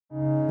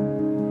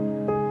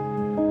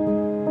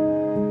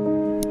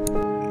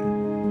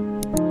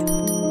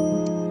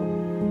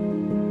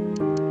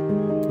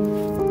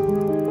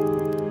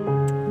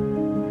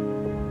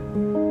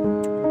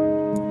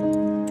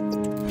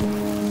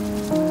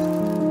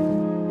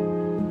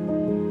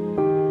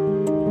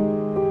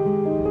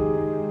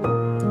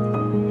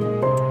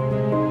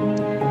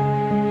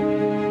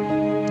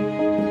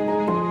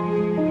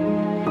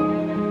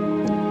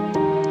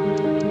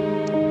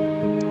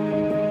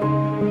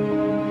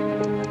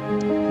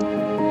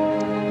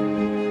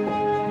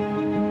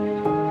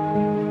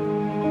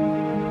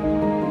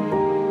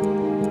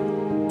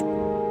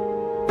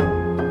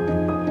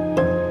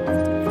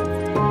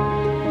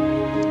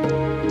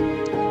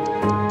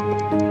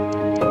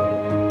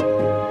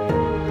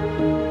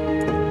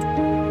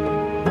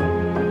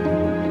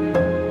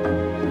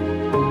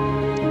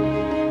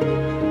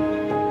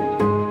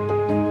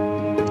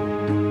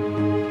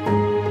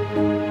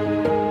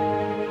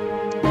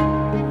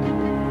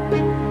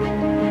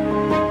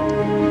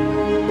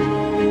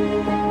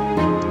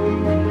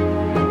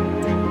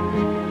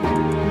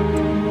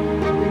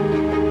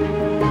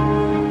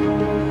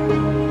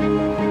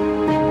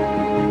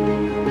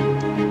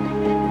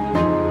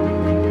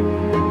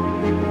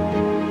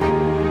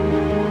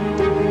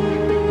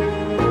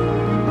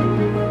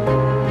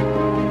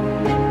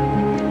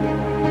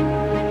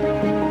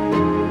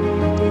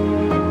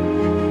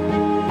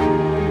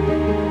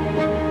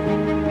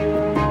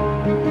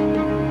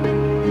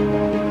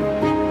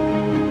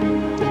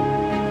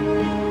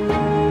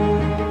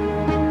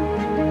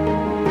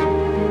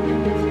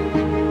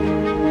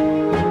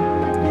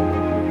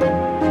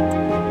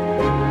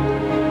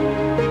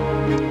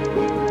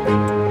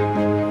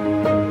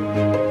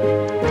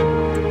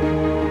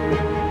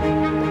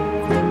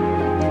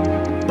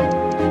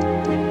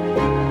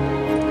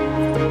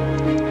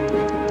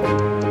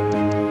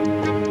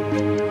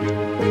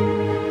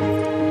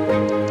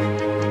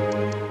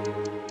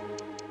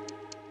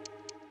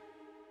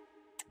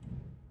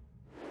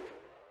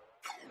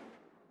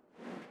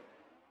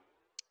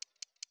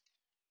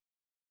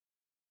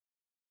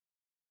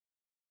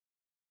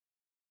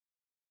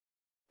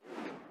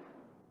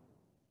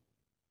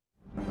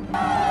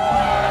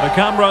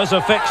cameras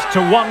are fixed to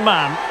one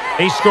man.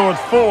 He scored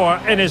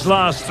 4 in his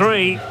last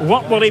 3.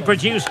 What will he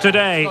produce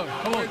today?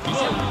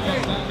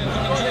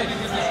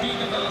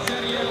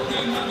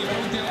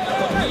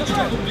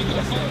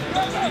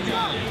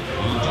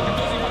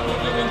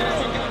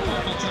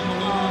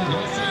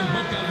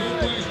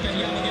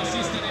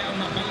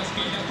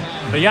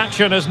 The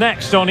action is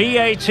next on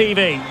EA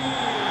TV.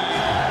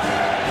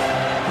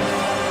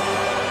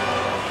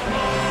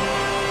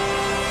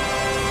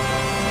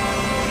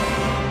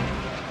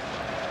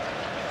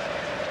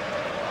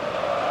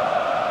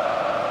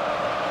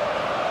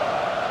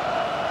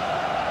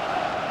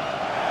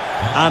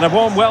 And a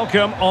warm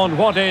welcome on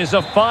what is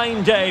a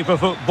fine day for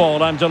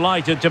football. I'm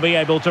delighted to be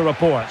able to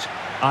report.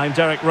 I'm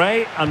Derek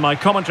Ray, and my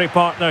commentary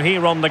partner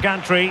here on the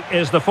gantry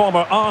is the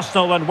former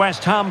Arsenal and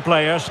West Ham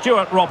player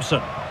Stuart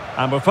Robson.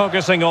 And we're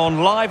focusing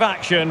on live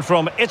action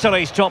from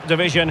Italy's top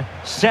division,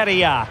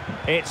 Serie A.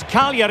 It's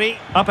Cagliari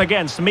up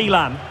against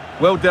Milan.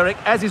 Well, Derek,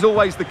 as is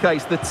always the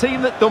case, the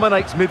team that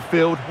dominates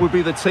midfield will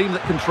be the team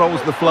that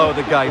controls the flow of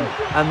the game.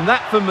 And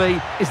that, for me,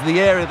 is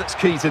the area that's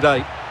key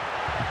today.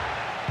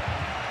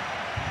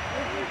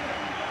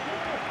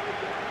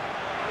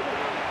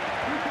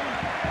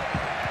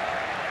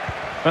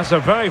 That's a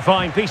very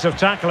fine piece of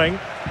tackling.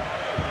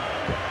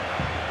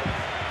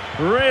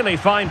 Really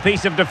fine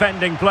piece of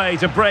defending play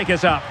to break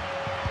it up.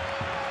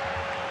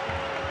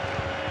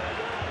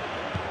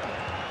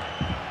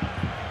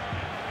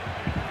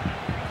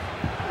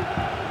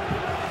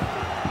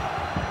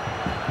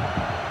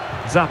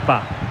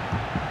 Zappa.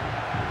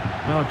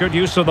 Oh, good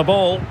use of the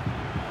ball.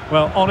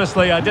 Well,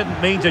 honestly, I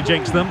didn't mean to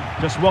jinx them.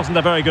 Just wasn't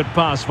a very good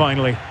pass,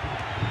 finally.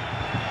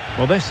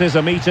 Well, this is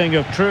a meeting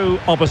of true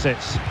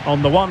opposites.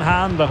 On the one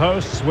hand, the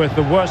hosts with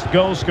the worst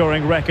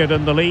goal-scoring record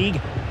in the league.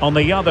 On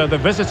the other, the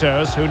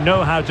visitors who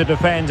know how to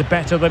defend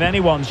better than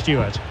anyone,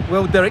 Stuart.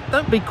 Well, Derek,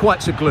 don't be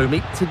quite so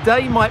gloomy.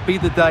 Today might be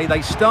the day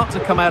they start to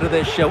come out of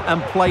their shell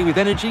and play with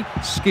energy,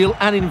 skill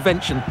and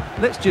invention.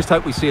 Let's just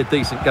hope we see a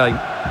decent game.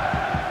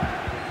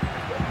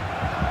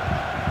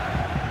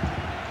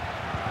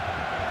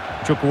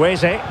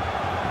 Chukwueze.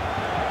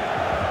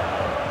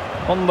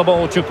 On the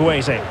ball,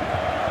 Chukwueze.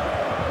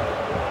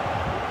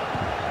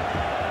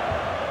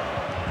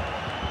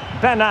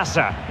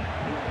 Benassa.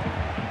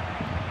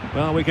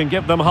 Well, we can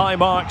give them high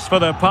marks for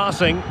their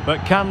passing,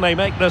 but can they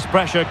make this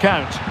pressure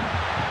count?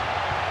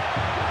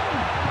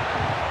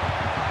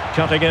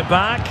 Cutting it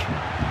back.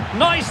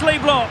 Nicely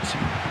blocked.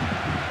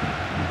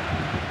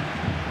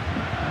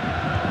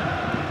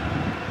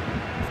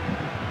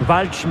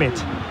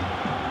 Waldschmidt.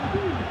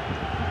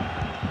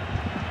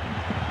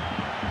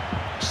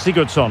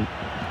 Sigurdsson.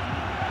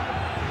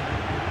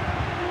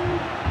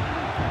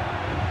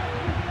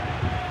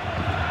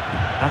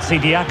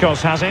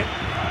 Diakos has it.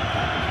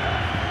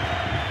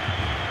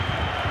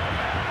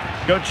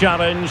 Good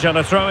challenge and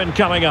a throw-in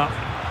coming up.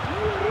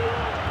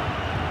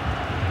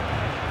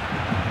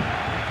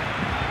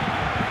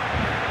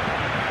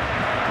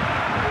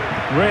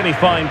 Really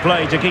fine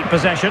play to keep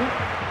possession.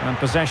 And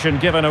possession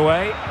given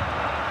away.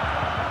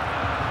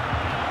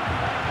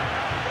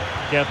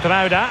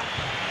 Gertruida.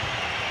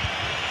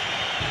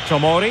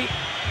 Tomori.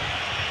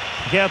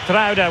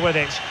 Gertruida with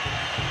it.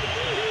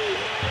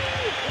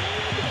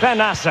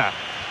 Benassa.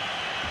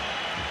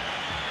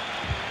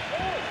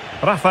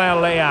 Rafael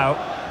Leao.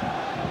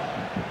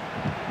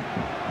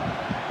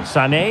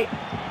 Sané.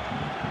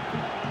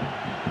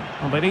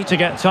 Well, they need to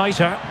get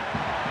tighter.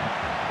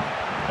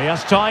 He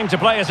has time to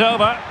play it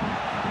over.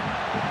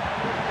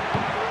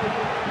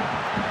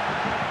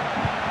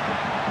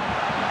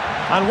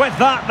 And with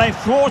that, they've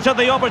thwarted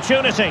the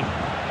opportunity.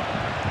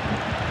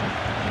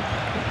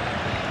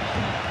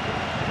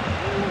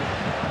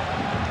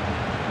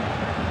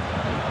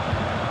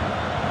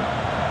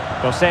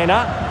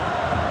 Rosena.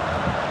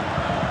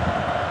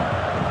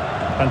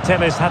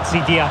 Pantelis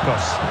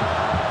Hatzidiakos.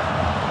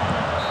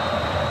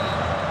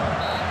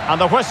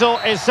 And the whistle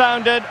is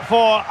sounded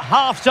for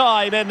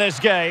half-time in this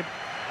game.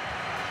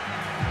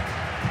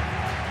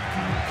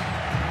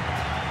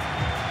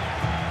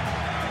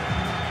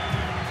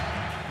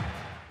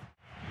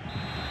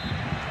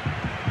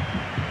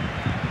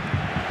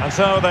 And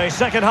so the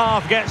second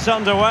half gets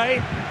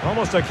underway.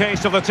 Almost a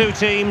case of the two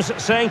teams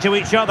saying to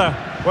each other,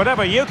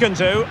 whatever you can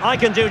do, I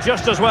can do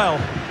just as well.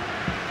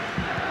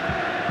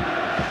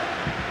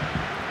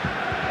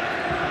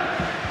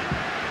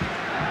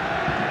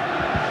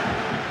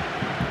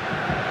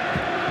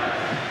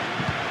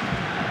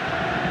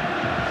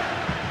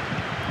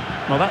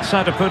 Well, that's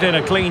how to put in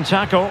a clean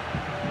tackle.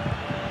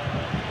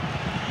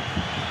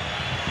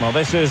 Well,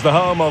 this is the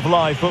home of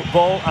live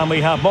football, and we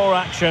have more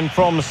action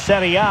from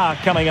Serie A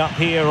coming up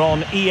here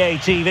on EA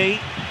TV.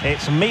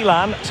 It's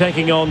Milan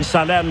taking on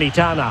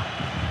Salernitana.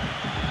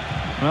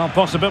 Well,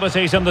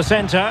 possibilities in the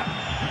centre.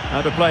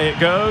 How to play it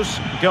goes.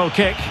 Goal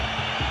kick.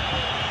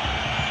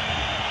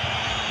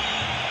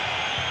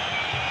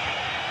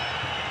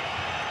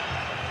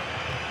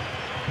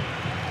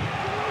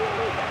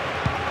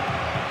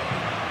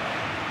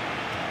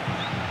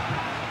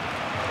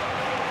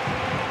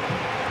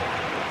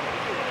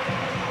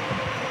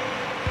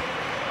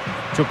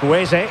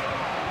 Chukwueze.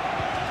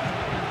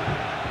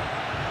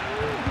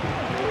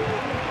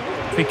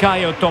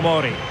 Fikayo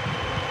Tomori.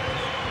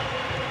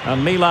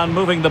 And Milan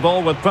moving the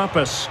ball with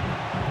purpose.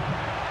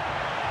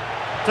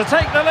 To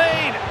take the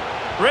lead.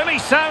 Really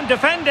sound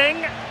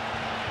defending.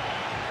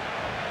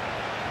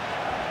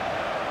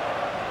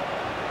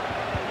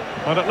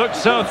 Well, it looked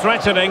so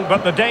threatening,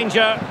 but the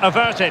danger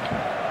averted.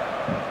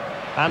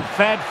 And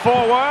fed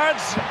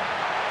forwards.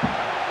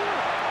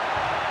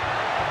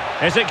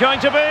 Is it going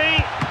to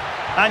be?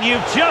 And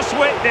you've just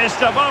witnessed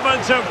a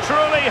moment of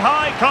truly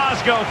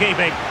high-class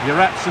goalkeeping.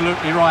 You're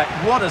absolutely right.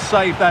 What a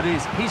save that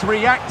is. He's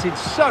reacted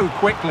so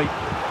quickly.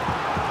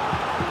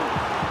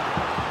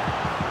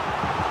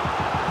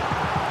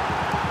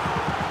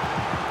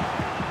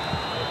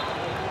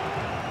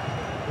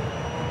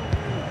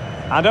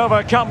 And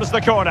over comes the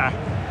corner.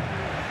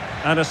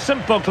 And a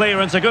simple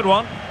clearance, a good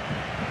one.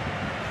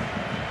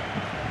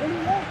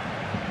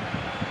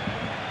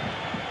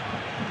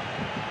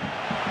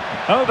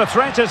 Oh, the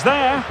threat is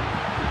there.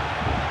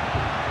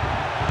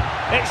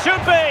 It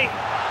should be.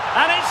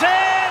 And it's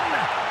in!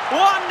 1-0.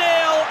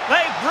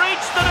 They've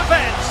breached the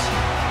defence.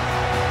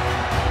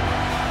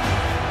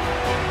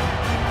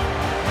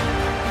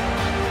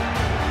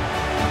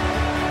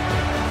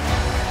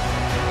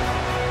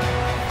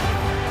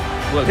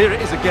 Well, here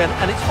it is again,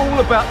 and it's all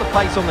about the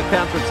pace on the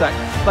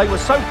counter-attack. They were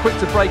so quick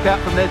to break out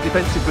from their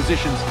defensive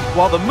positions,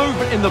 while the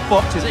movement in the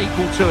box is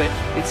equal to it.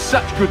 It's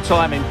such good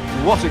timing.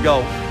 What a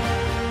goal.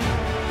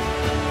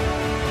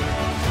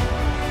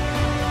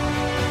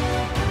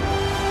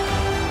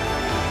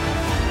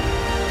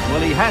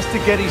 Well, he has to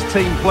get his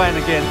team playing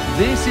again.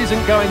 This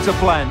isn't going to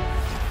plan.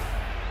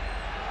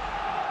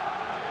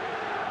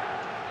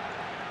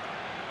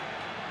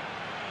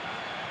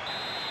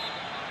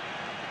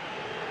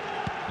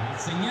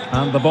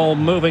 And the ball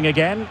moving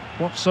again.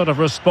 What sort of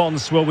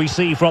response will we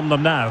see from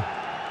them now?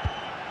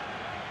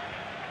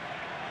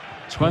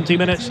 20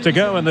 minutes to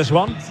go in this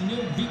one.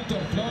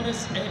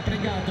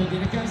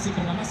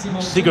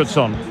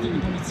 Sigurdsson.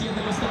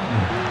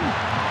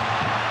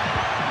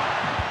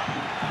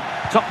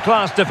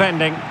 Top-class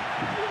defending.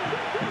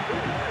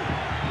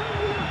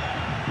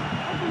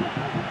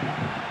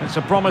 It's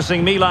a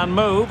promising Milan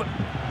move.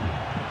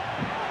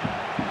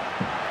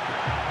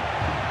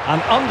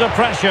 And under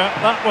pressure,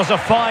 that was a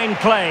fine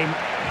claim.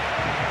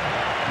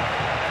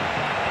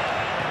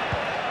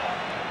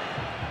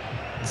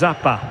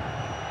 Zappa.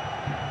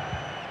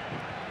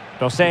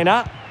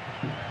 Dosena.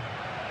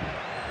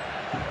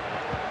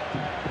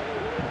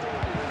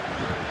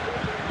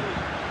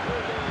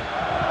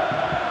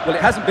 Well,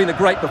 it hasn't been a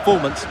great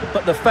performance,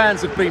 but the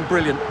fans have been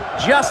brilliant.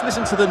 Just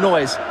listen to the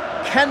noise.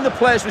 Can the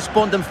players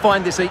respond and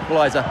find this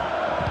equaliser?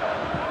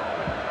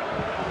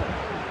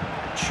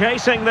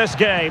 Chasing this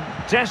game,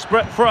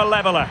 desperate for a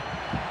leveller.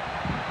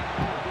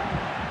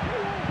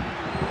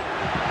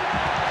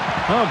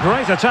 Oh,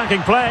 great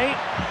attacking play.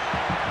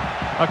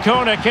 A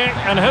corner kick,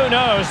 and who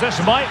knows, this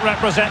might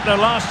represent their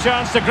last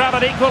chance to grab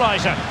an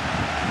equaliser.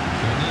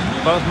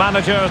 Both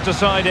managers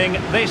deciding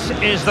this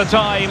is the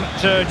time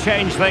to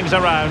change things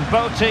around.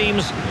 Both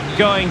teams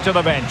going to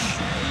the bench.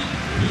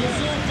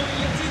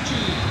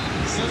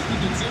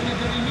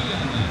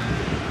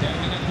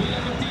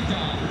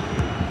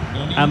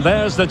 And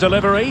there's the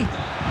delivery.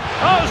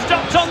 Oh,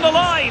 stopped on the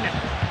line!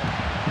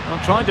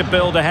 I'm trying to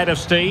build a head of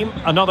steam.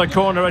 Another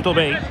corner it'll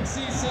be.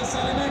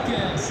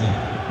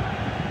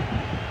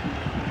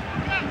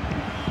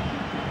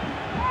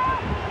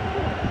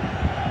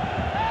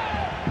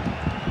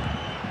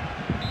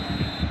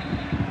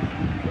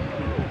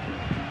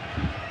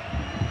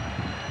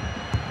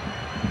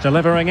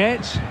 Delivering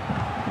it.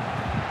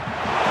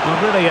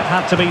 Well, really, it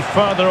had to be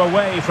further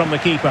away from the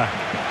keeper.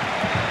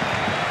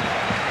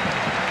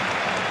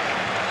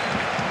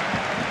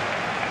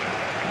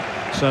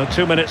 So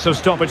 2 minutes of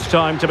stoppage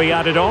time to be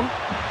added on.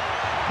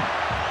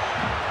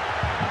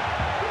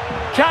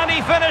 Can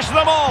he finish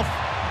them off?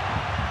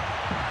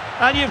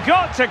 And you've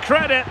got to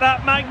credit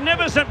that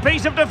magnificent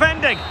piece of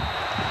defending.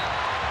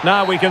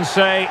 Now we can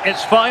say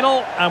it's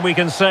final, and we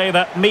can say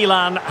that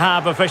Milan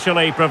have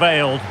officially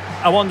prevailed.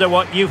 I wonder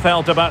what you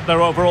felt about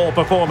their overall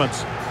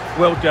performance.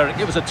 Well, Derek,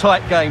 it was a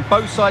tight game.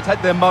 Both sides had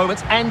their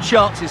moments and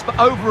chances, but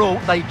overall,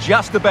 they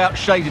just about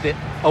shaded it.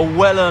 A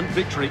well-earned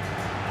victory.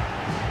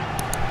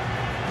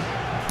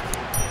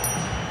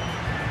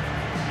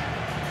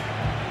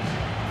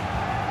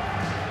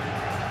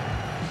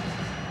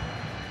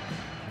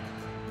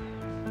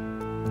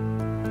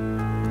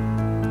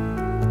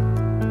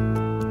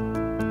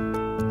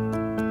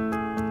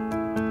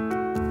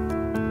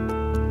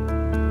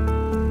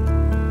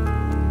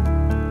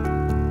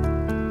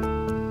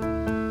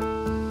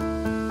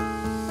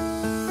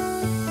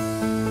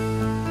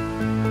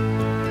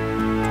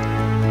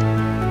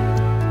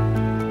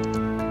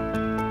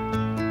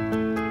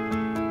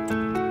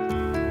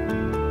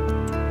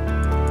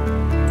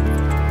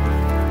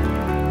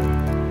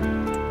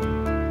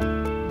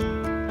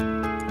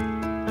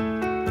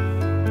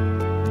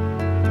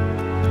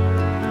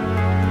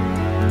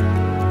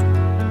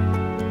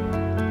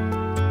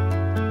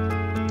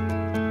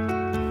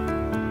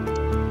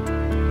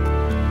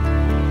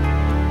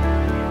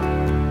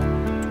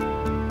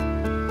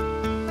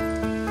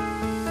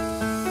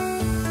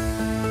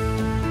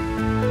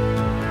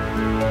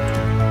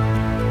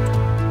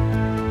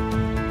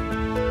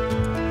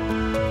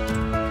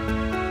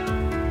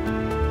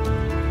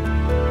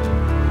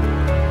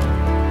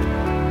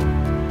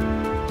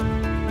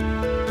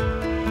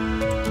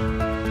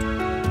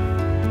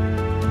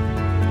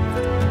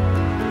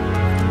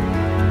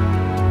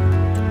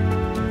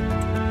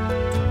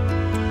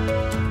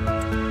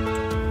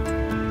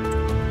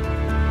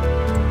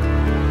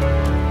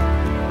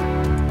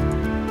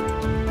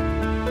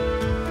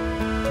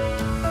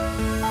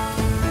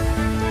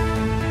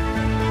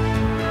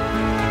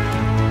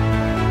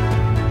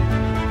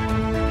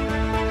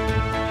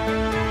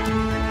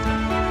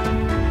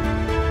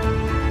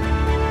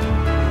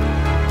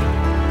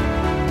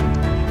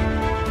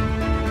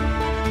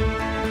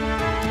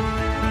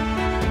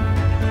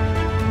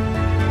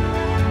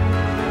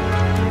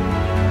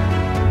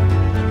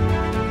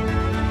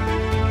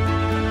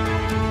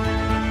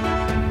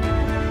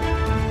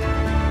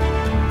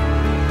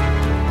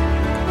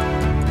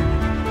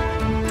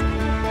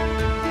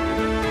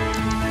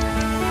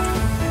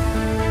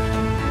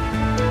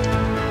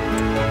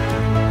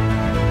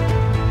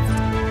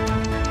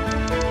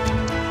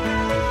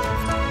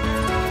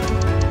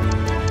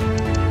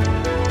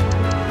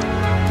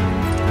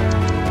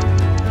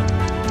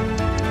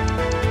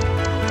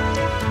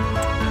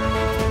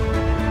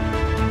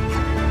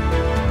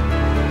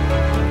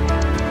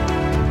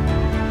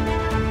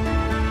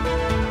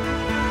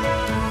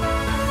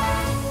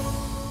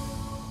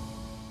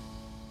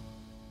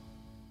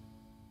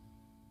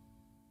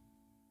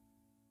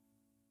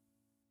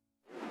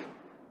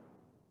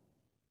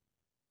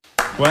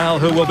 Well,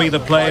 who will be the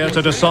player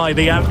to decide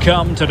the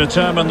outcome, to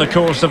determine the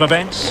course of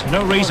events?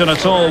 No reason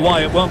at all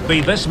why it won't be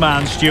this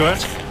man,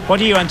 Stuart. What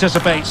do you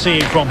anticipate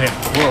seeing from him?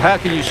 Well, how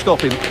can you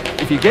stop him?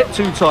 If you get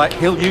too tight,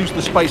 he'll use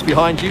the space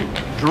behind you,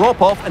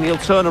 drop off, and he'll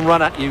turn and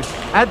run at you.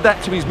 Add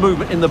that to his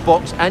movement in the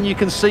box, and you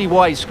can see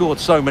why he scored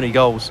so many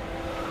goals.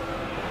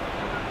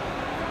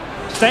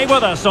 Stay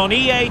with us on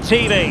EA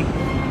TV.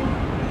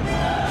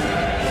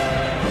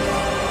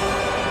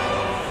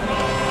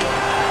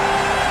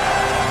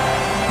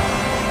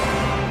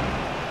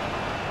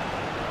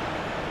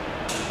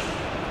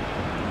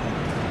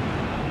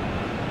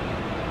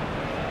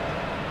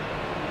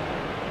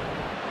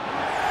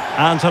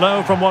 And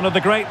hello from one of the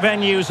great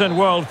venues in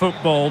world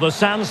football, the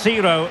San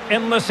Siro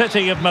in the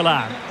city of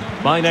Milan.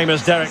 My name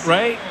is Derek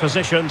Ray,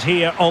 positioned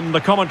here on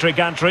the commentary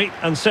gantry,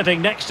 and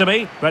sitting next to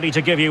me, ready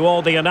to give you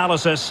all the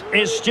analysis,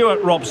 is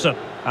Stuart Robson.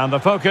 And the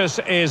focus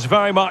is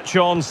very much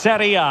on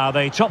Serie A,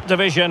 the top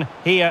division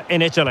here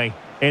in Italy.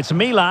 It's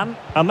Milan,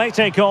 and they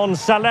take on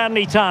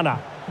Salernitana.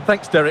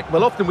 Thanks, Derek.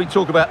 Well, often we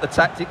talk about the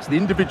tactics, the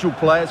individual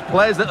players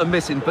that are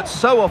missing, but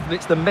so often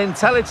it's the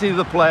mentality of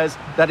the players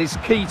that is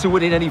key to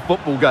winning any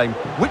football game.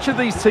 Which of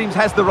these teams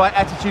has the right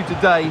attitude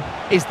today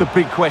is the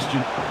big question.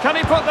 Can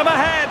he put them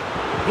ahead?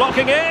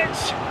 Blocking it.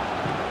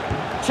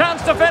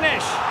 Chance to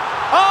finish.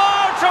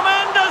 Oh,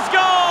 tremendous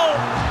goal!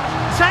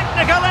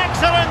 Technical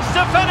excellence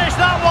to finish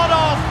that one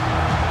off.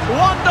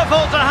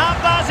 Wonderful to have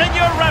that in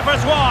your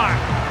repertoire.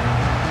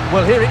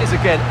 Well, here it is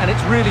again, and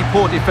it's really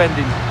poor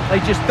defending. They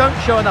just don't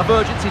show enough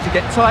urgency to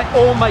get tight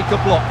or make a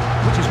block,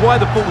 which is why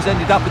the ball's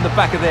ended up in the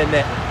back of their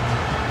net.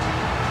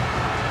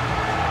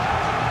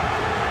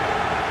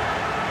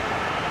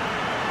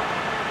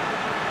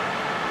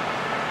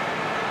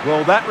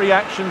 Well, that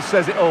reaction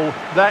says it all.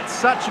 That's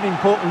such an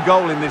important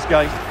goal in this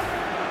game.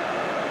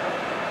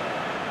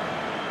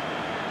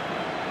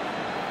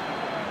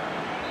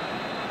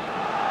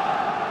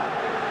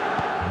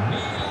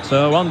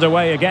 So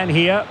underway again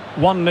here,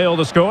 1-0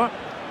 the score.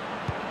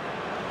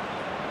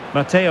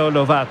 Matteo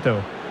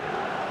Lovato.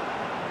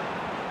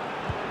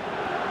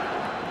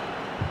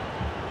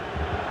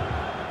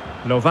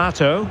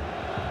 Lovato.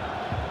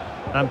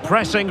 And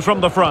pressing from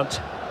the front.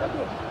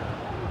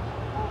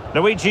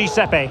 Luigi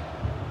Sepe.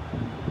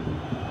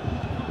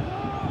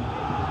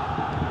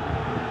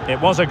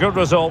 It was a good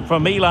result for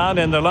Milan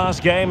in the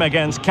last game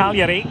against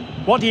Cagliari.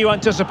 What do you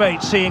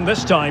anticipate seeing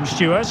this time,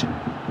 Stuart?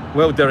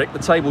 Well, Derek, the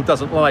table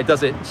doesn't lie,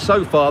 does it?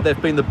 So far, they've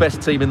been the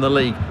best team in the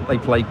league. They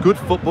play good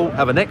football,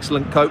 have an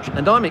excellent coach,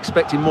 and I'm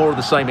expecting more of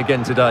the same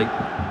again today.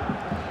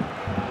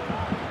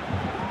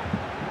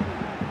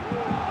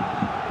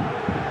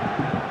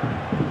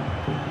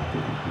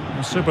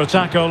 A super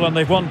tackle, and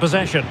they've won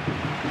possession.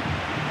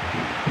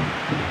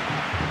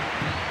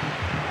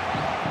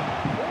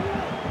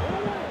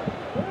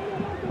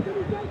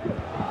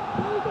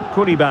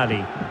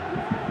 Koulibaly.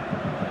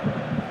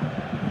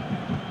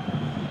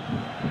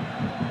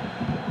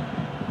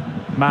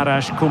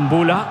 Marash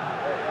Kumbula.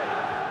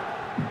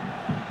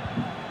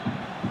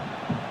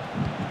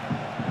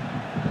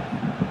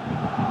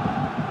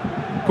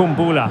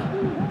 Kumbula.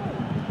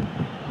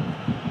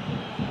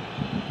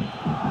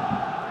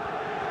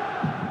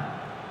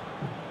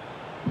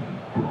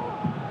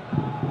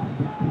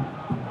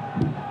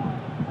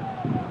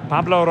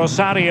 Pablo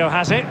Rosario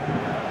has it.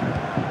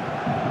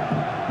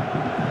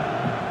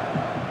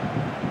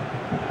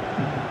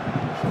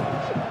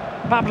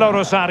 Pablo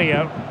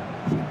Rosario.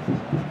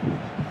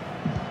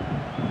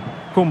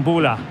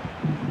 Kumbula.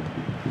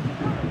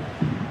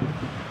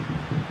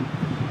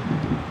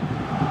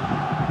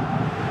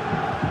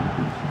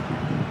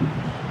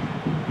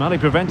 Well, he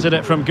prevented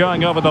it from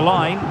going over the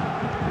line.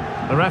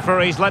 The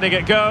referee's letting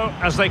it go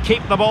as they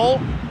keep the ball.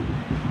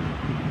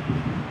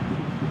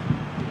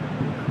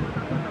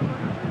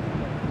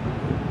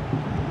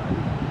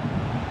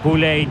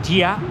 Boulaye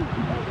Dia.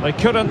 They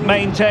couldn't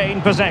maintain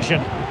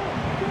possession.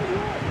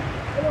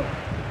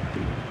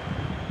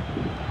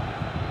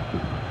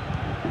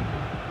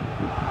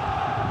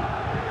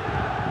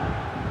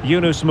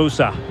 Yunus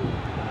Musa.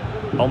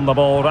 On the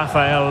ball,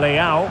 Rafael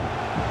Leao.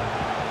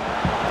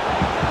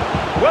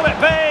 Will it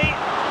be?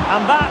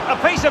 And that,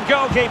 a piece of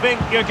goalkeeping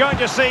you're going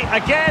to see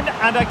again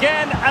and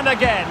again and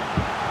again.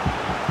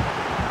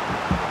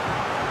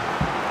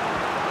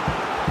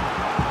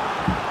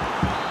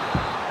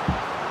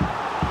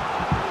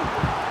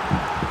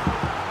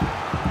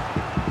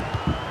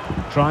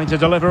 Trying to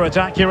deliver it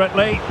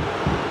accurately.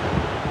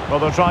 Well,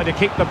 they'll try to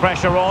keep the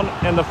pressure on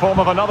in the form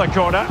of another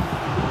corner.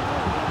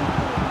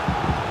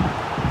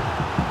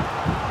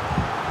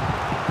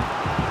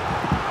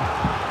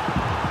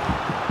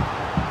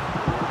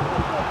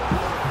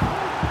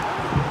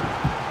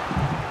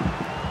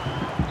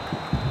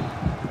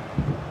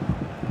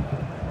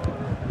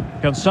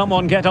 Can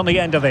someone get on the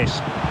end of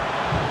this?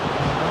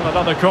 Well,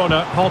 another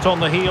corner, hot on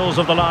the heels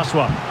of the last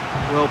one.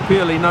 Well,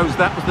 Pirlo knows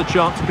that was the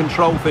chance to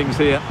control things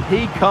here.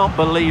 He can't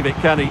believe it,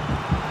 can he?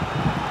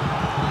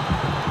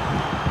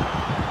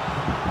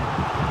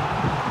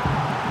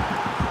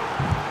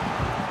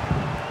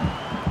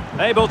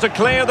 Able to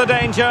clear the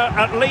danger,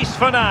 at least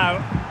for now.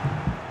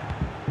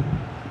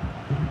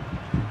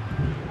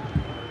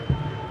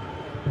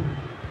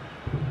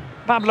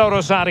 Pablo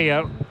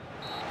Rosario.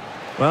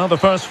 Well, the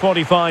first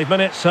 45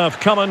 minutes have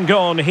come and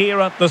gone here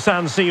at the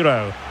San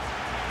Siro.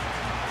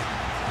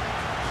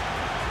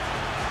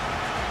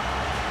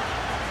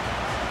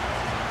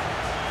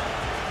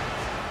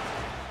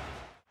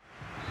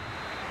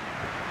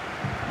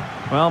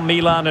 Well,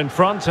 Milan in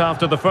front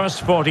after the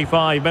first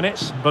 45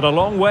 minutes, but a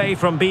long way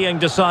from being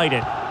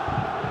decided.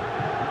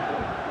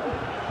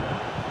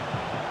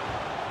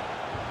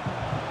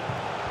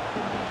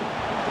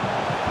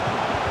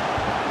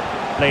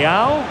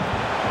 Leao.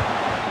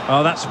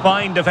 Oh, that's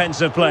fine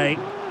defensive play.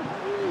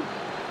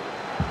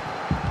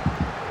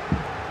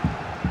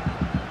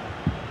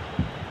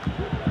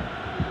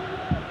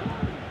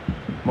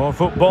 More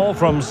football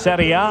from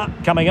Serie A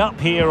coming up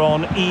here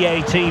on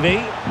EA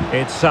TV.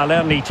 It's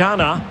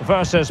Salernitana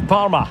versus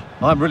Parma.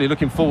 I'm really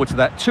looking forward to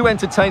that. Two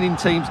entertaining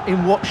teams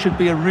in what should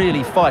be a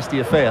really feisty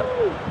affair.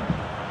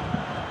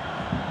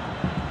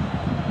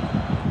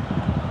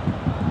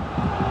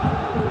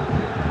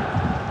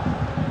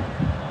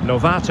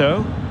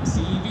 Novato.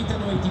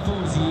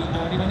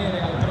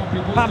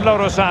 Pablo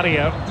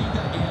Rosario.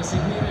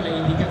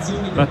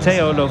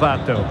 Matteo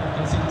Novato.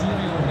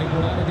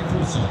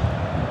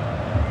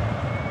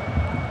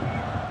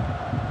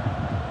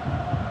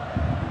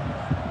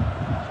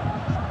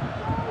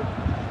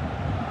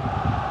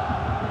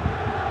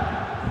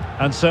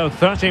 And so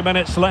 30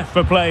 minutes left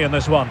for play in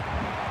this one.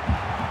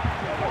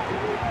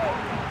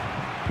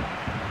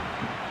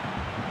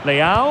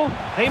 Leao,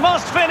 he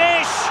must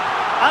finish!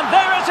 And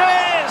there it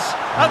is!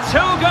 A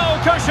two-goal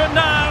cushion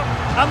now,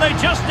 and they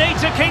just need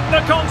to keep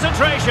the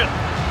concentration.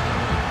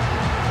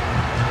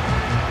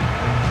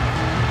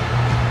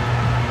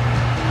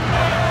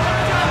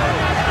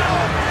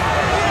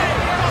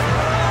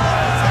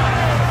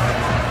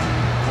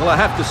 Well, I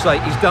have to say,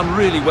 he's done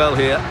really well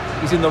here.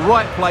 He's in the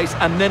right place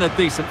and then a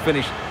decent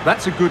finish.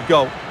 That's a good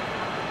goal.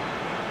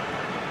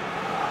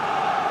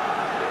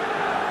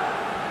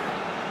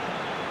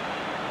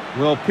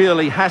 Well,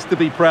 Pioli has to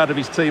be proud of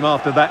his team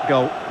after that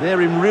goal.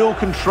 They're in real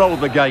control of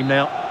the game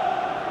now.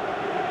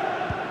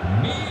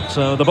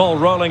 So the ball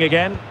rolling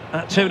again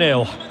at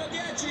 2-0.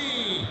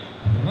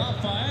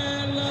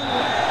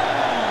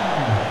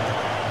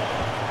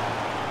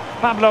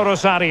 Pablo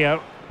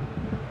Rosario.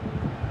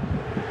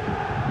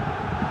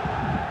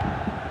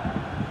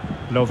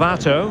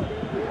 Novato.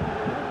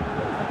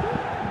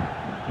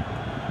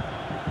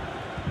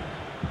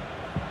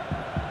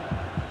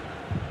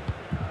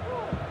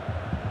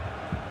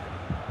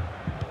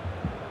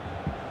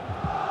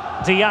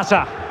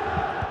 Diatta.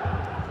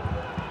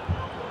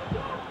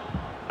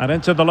 And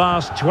into the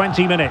last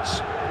 20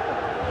 minutes.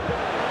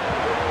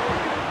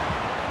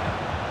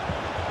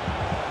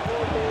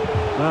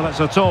 Well, it's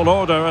a tall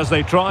order as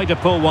they try to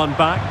pull one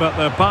back, but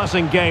the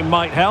passing game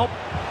might help.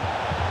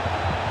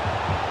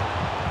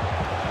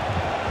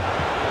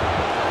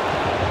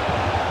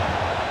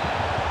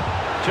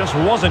 Just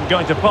wasn't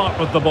going to part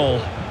with the ball.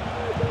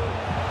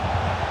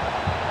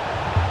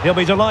 He'll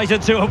be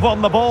delighted to have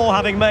won the ball,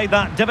 having made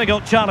that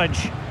difficult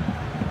challenge.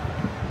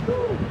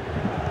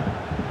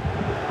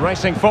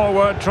 Racing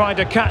forward, trying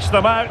to catch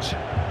them out.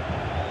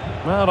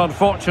 Well,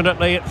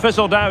 unfortunately, it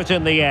fizzled out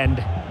in the end.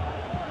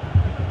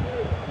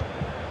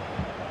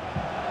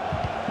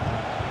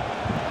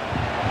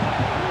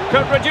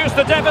 Could reduce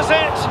the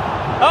deficit.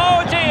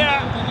 Oh dear,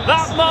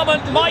 that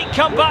moment might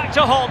come back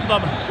to haunt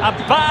them. A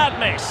bad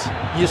miss.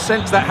 You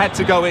sense that had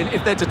to go in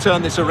if they're to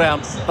turn this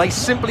around. They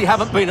simply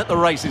haven't been at the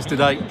races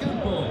today.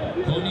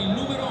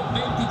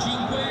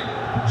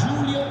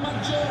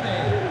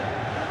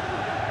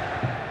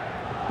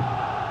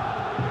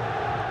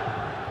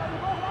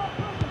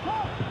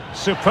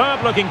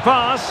 Superb looking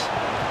pass.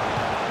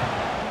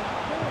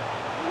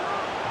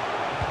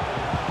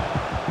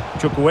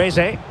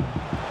 Chukwueze.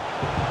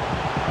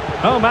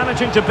 Oh,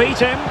 managing to beat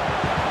him.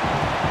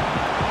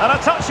 And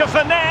a touch of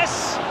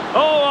finesse.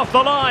 Oh, off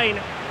the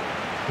line.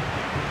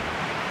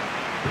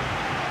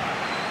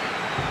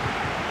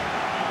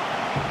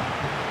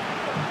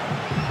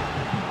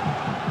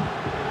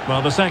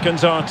 Well, the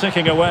seconds are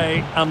ticking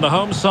away and the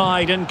home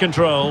side in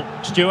control.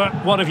 Stuart,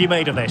 what have you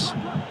made of this?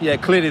 Yeah,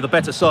 clearly the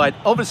better side.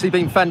 Obviously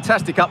been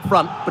fantastic up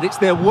front, but it's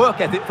their work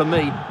ethic for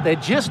me. They're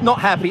just not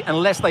happy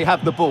unless they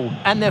have the ball,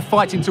 and they're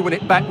fighting to win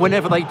it back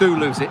whenever they do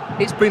lose it.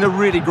 It's been a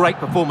really great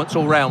performance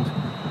all round.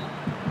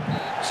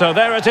 So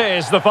there it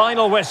is, the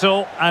final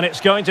whistle, and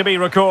it's going to be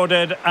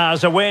recorded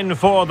as a win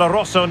for the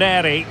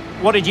Rossoneri.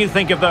 What did you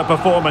think of their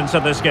performance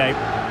in this game?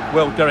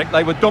 Well, Derek,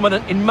 they were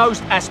dominant in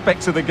most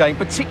aspects of the game,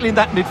 particularly in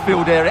that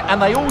midfield area,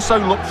 and they also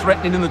looked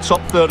threatening in the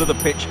top third of the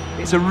pitch.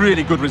 It's a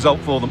really good result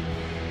for them.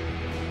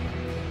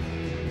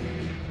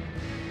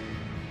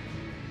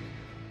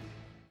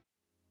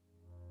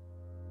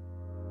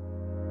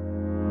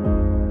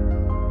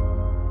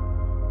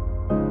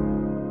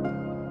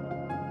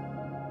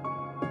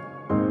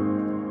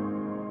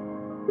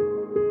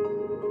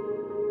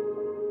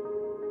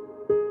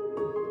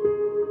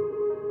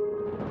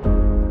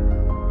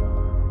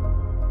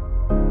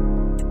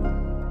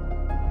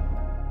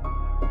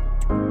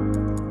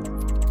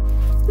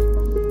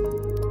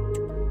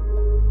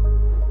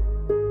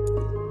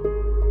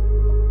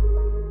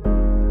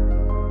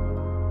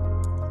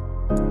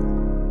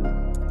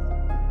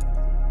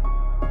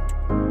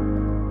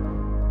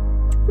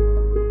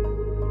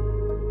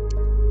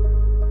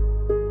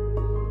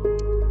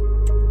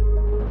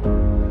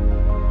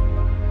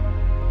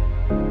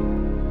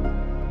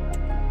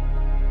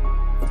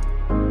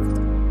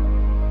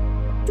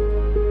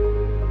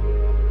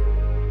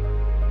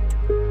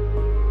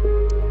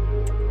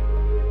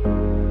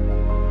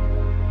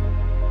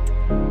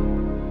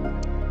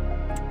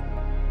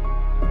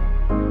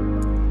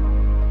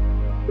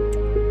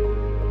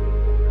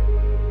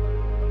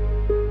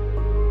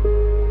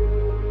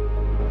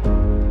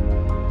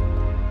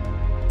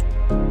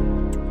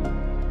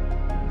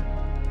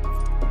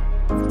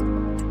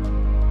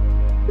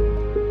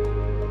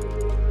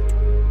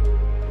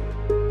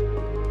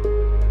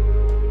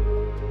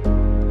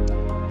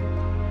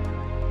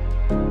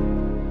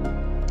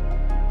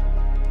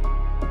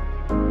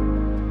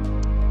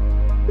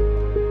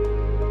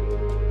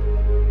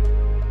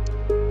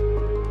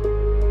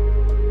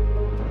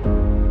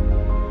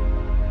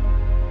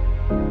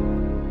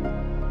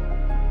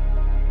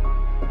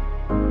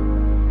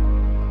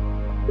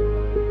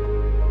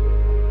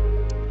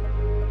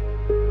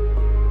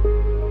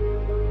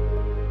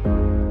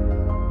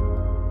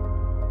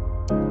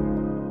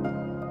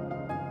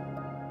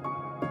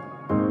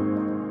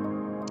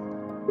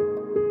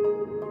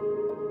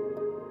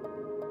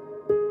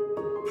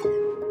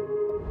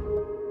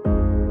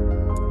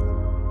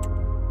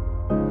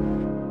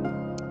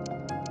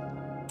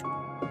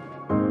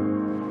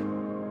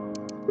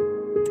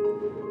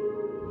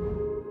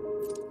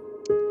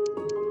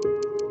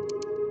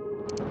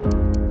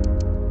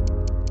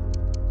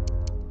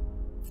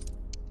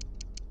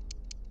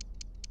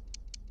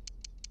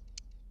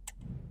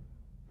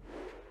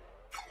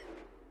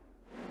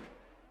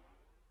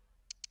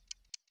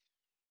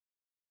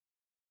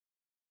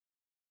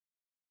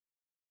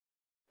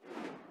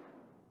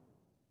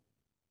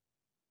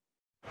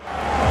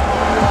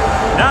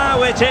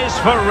 it is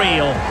for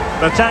real.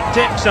 The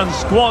tactics and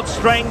squad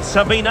strengths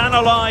have been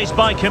analysed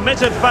by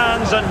committed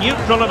fans and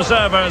neutral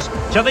observers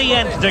to the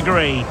nth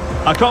degree.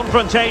 A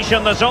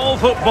confrontation that all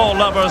football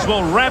lovers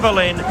will revel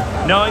in,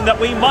 knowing that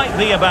we might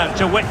be about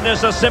to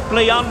witness a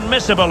simply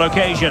unmissable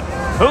occasion.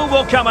 Who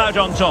will come out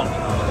on top?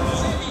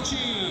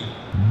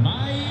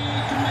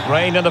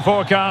 Rain in the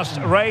forecast.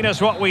 Rain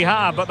is what we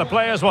have, but the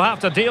players will have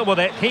to deal with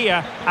it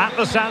here at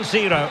the San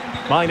Siro.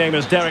 My name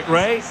is Derek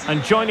Ray,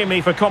 and joining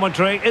me for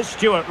commentary is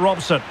Stuart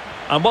Robson.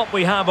 And what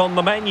we have on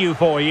the menu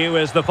for you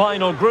is the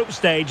final group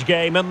stage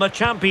game in the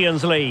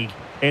Champions League.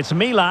 It's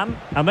Milan,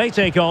 and they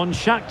take on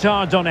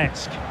Shakhtar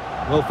Donetsk.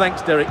 Well,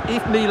 thanks, Derek.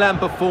 If Milan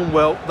perform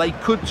well, they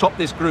could top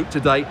this group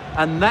today,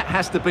 and that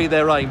has to be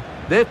their aim.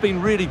 They've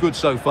been really good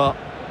so far.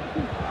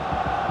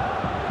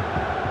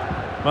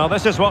 Well,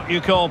 this is what you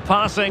call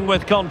passing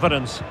with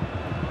confidence.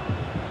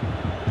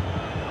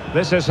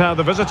 This is how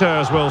the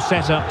visitors will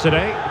set up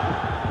today.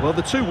 Well,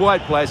 the two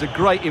wide players are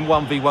great in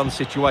 1v1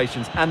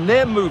 situations, and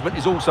their movement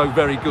is also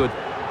very good.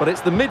 But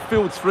it's the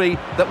midfield three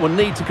that will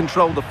need to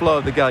control the flow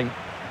of the game.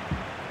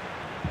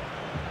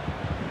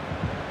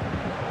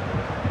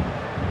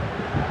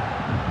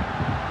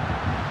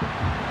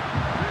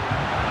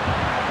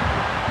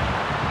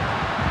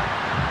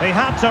 They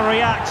had to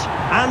react,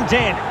 and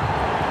did.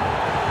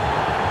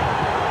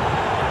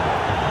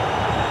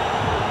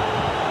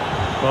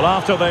 Well,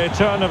 after the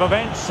turn of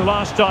events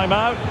last time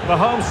out, the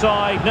home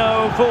side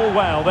know full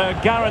well they're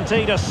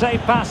guaranteed a safe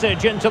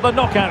passage into the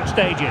knockout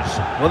stages.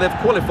 Well, they've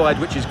qualified,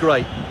 which is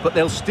great, but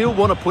they'll still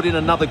want to put in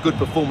another good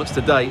performance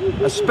today,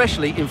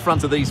 especially in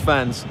front of these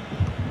fans.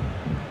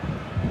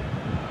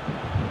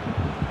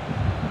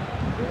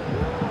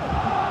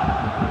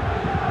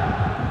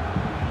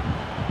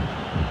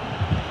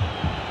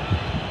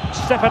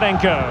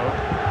 Stepanenko.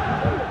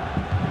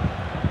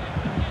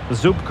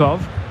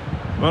 Zubkov.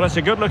 Well, it's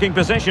a good-looking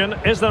position.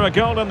 Is there a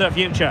goal in the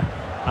future?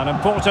 An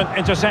important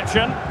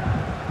interception.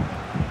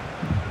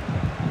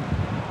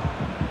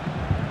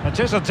 It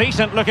is a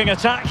decent-looking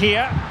attack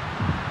here.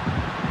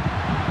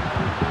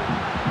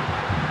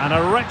 And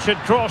a wretched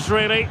cross,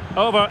 really,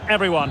 over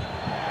everyone.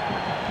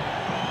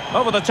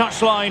 Over the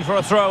touchline for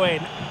a throw-in.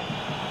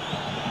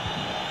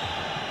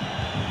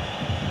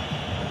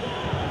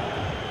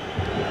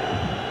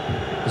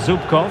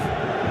 Zubkov.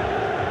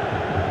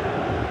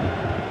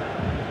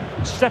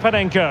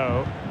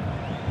 Stepanenko.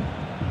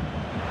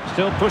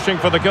 Still pushing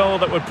for the goal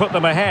that would put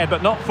them ahead,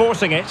 but not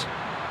forcing it.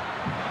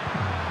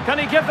 Can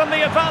he give them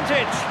the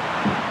advantage?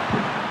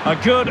 A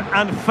good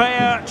and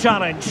fair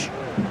challenge.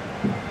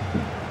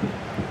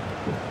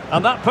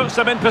 And that puts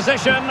them in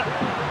position.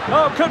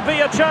 Oh, could be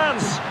a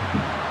chance.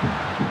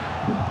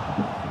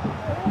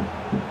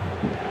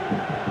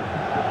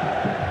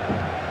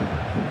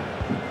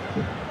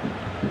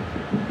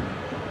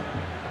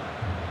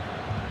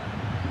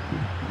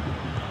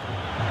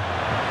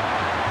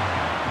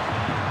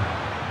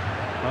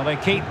 Well,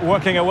 they keep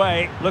working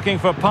away, looking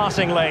for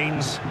passing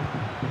lanes.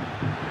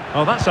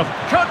 Oh, that's a...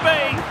 could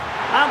be!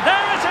 And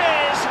there it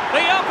is!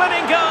 The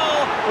opening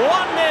goal!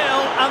 1-0,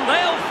 and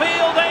they'll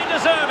feel they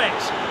deserve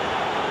it.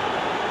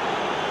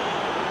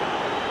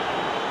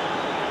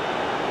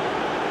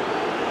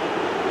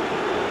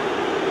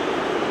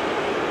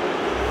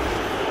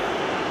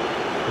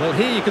 Well,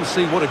 here you can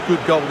see what a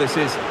good goal this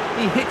is.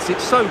 He hits it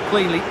so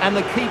cleanly, and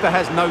the keeper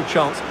has no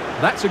chance.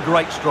 That's a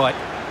great strike.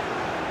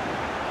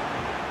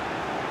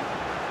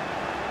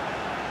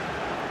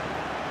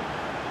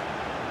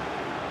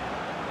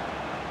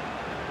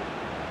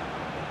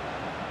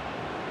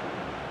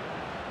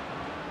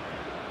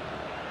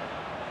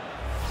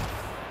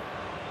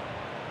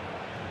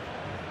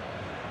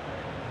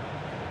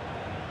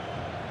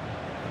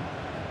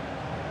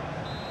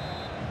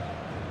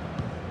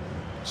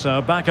 So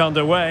back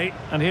underway,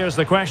 and here's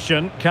the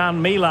question: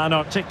 can Milan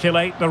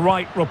articulate the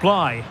right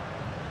reply?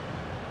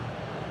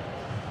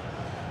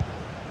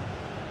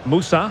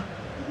 Musa.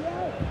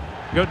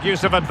 Good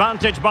use of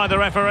advantage by the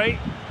referee.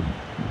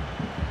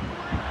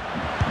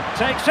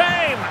 Takes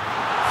aim.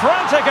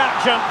 Frantic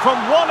action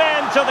from one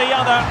end to the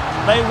other.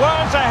 They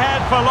weren't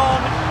ahead for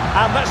long,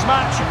 and this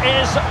match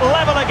is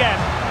level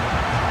again.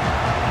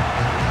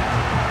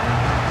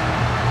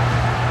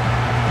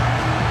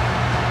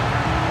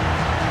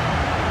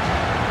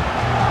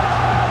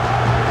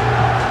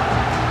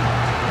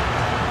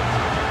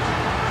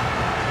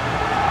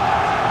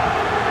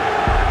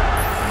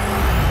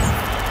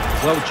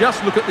 Well,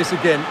 just look at this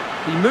again.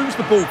 He moves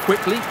the ball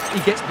quickly, he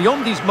gets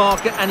beyond his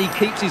marker and he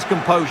keeps his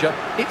composure.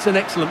 It's an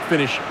excellent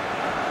finish.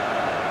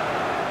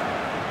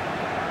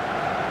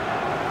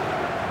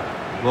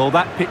 Well,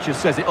 that picture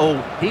says it all.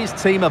 His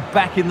team are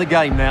back in the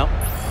game now.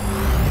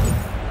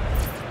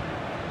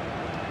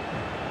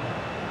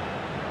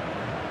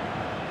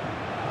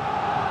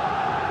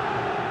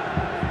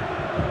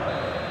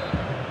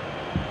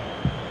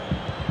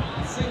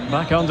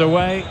 Back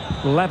underway,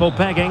 level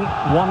pegging,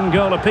 1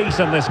 goal apiece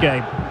in this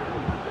game.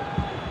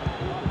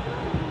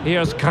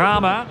 Here's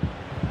Kramer.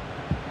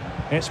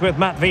 It's with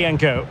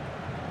Matvienko.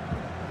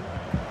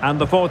 And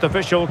the fourth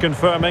official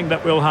confirming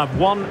that we'll have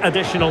one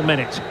additional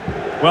minute.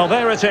 Well,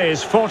 there it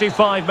is,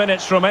 45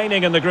 minutes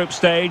remaining in the group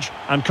stage,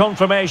 and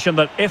confirmation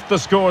that if the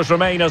scores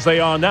remain as they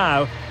are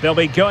now, they'll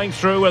be going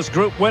through as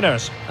group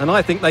winners. And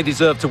I think they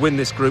deserve to win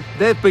this group.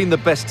 They've been the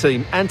best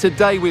team, and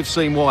today we've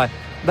seen why.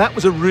 That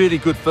was a really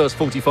good first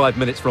 45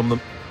 minutes from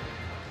them.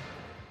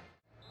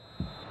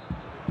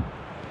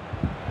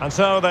 And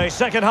so the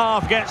second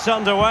half gets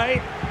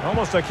underway.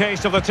 Almost a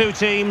case of the two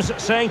teams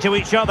saying to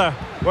each other,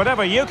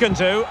 whatever you can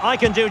do, I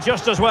can do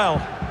just as well.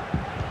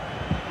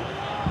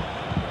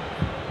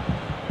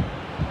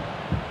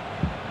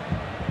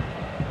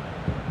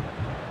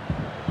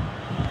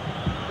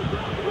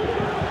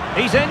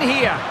 He's in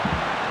here.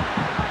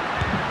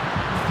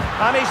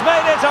 And he's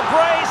made it a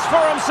brace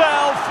for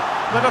himself.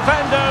 The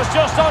defender's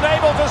just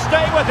unable to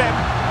stay with him.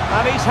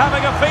 And he's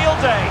having a field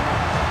day.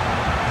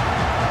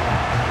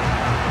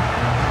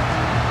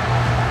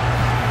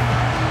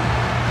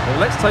 Well,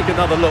 let's take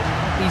another look.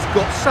 He's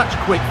got such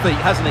quick feet,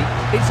 hasn't he?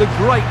 It's a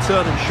great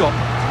turn and shot.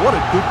 What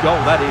a good goal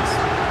that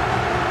is.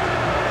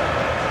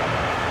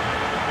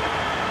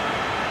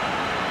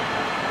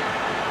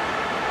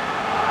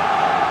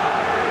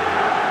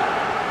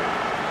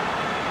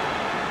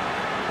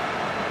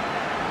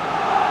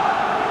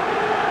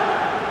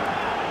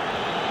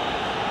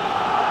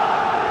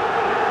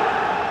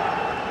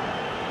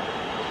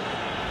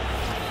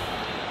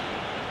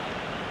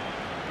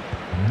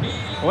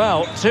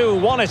 Well,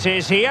 2-1 it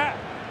is here.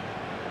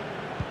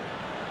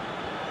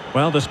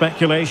 Well, the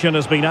speculation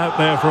has been out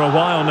there for a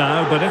while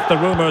now, but if the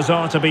rumours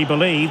are to be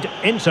believed,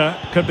 Inter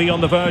could be on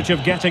the verge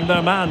of getting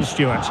their man,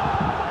 Stuart.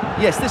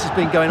 Yes, this has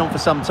been going on for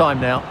some time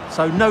now,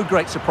 so no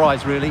great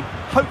surprise really.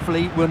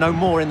 Hopefully we'll know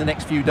more in the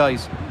next few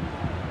days.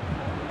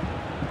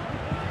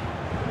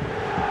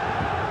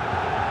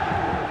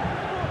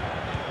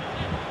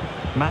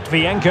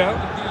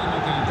 Matvienko.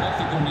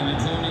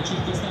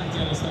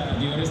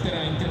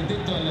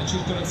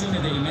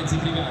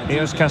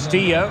 Here's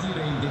Castillo.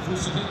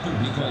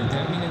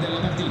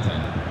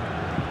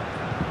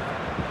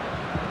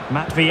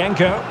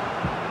 Matvienko.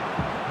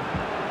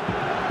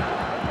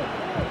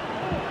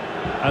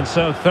 And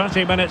so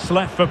 30 minutes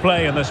left for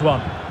play in this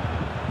one.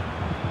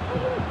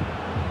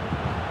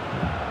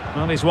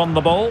 Well, he's won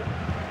the ball.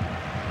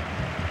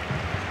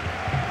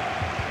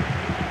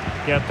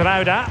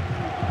 Gertruida.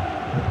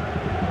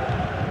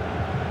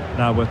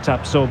 Now with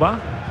Tapsoba.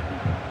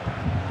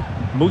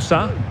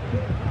 Musa.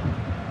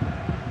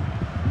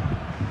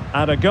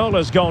 And a goal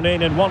has gone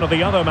in one of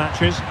the other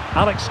matches.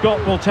 Alex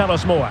Scott will tell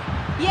us more.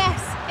 Yes,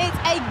 it's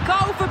a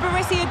goal for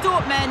Borussia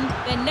Dortmund.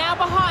 They're now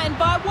behind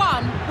by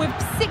 1 with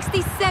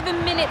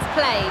 67 minutes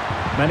played.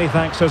 Many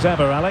thanks as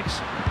ever, Alex.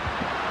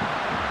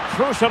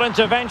 Crucial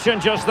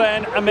intervention just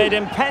then amid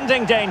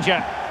impending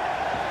danger.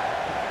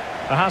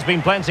 There has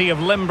been plenty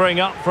of limbering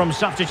up from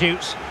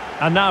substitutes.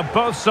 And now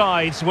both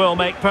sides will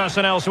make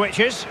personnel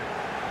switches.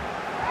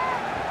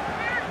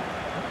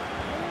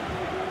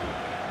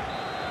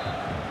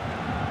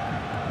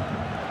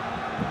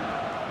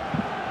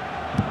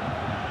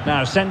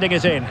 Now sending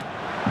it in.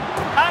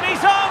 And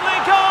he's only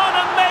gone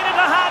and made it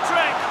a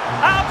hat-trick.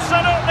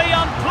 Absolutely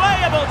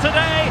unplayable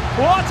today.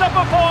 What a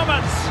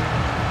performance.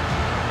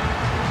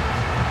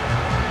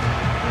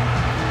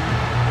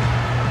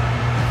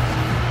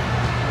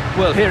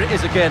 Well, here it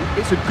is again.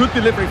 It's a good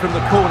delivery from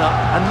the corner,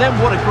 and then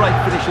what a great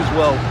finish as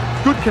well.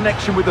 Good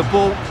connection with the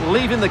ball,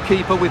 leaving the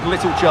keeper with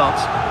little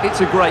chance.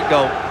 It's a great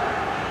goal.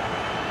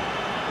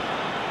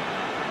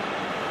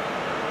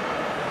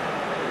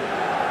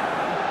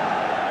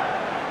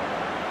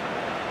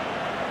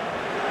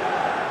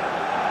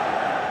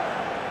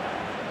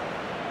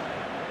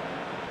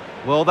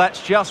 Well,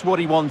 that's just what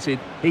he wanted.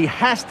 He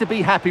has to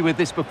be happy with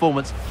this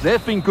performance.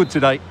 They've been good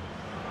today.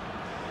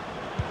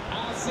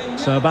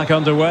 So back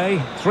underway,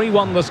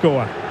 3-1 the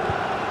score.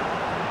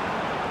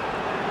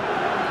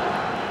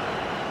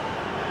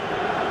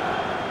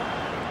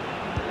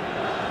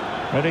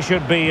 But it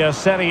should be a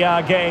Serie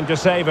A game to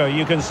savour.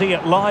 You can see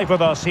it live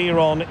with us here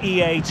on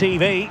EA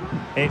TV.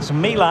 It's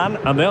Milan,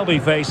 and they'll be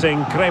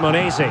facing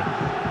Cremonese.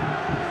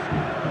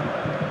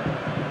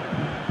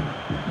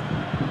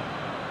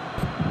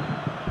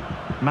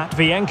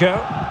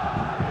 Matvienko.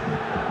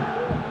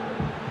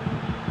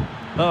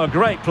 Oh,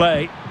 great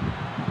play.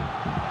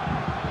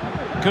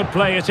 Could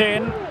play it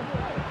in.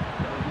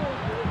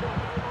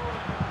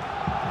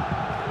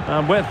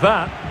 And with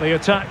that, the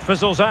attack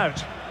fizzles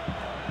out.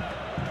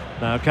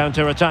 Now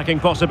counter-attacking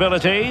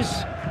possibilities.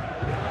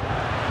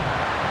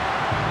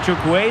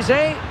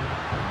 Chukwueze.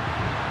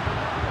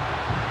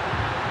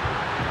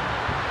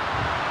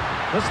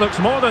 This looks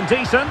more than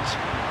decent.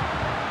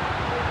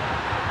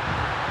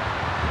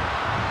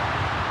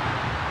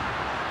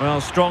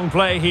 Well, strong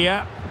play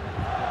here.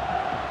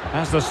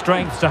 Has the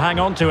strength to hang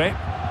on to it.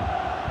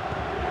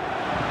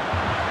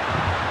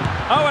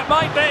 Oh, it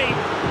might be.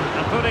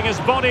 And putting his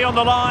body on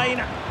the line.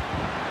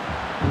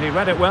 And he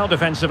read it well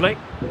defensively.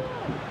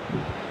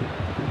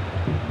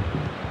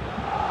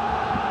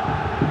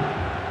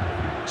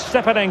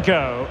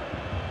 Stepanenko.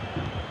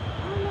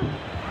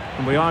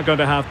 And we are going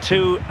to have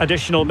 2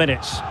 additional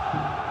minutes.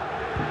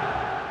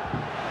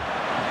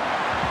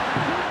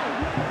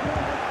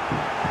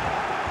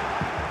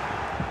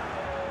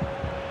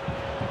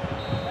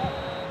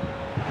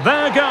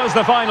 There goes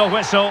the final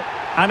whistle.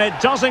 And it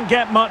doesn't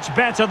get much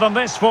better than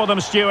this for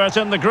them, Stuart,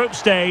 in the group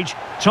stage.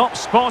 Top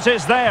spot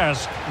is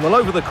theirs. Well,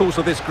 over the course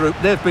of this group,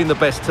 they've been the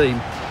best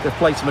team. They've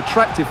played some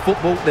attractive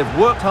football, they've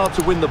worked hard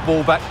to win the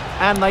ball back,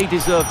 and they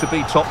deserve to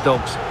be top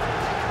dogs.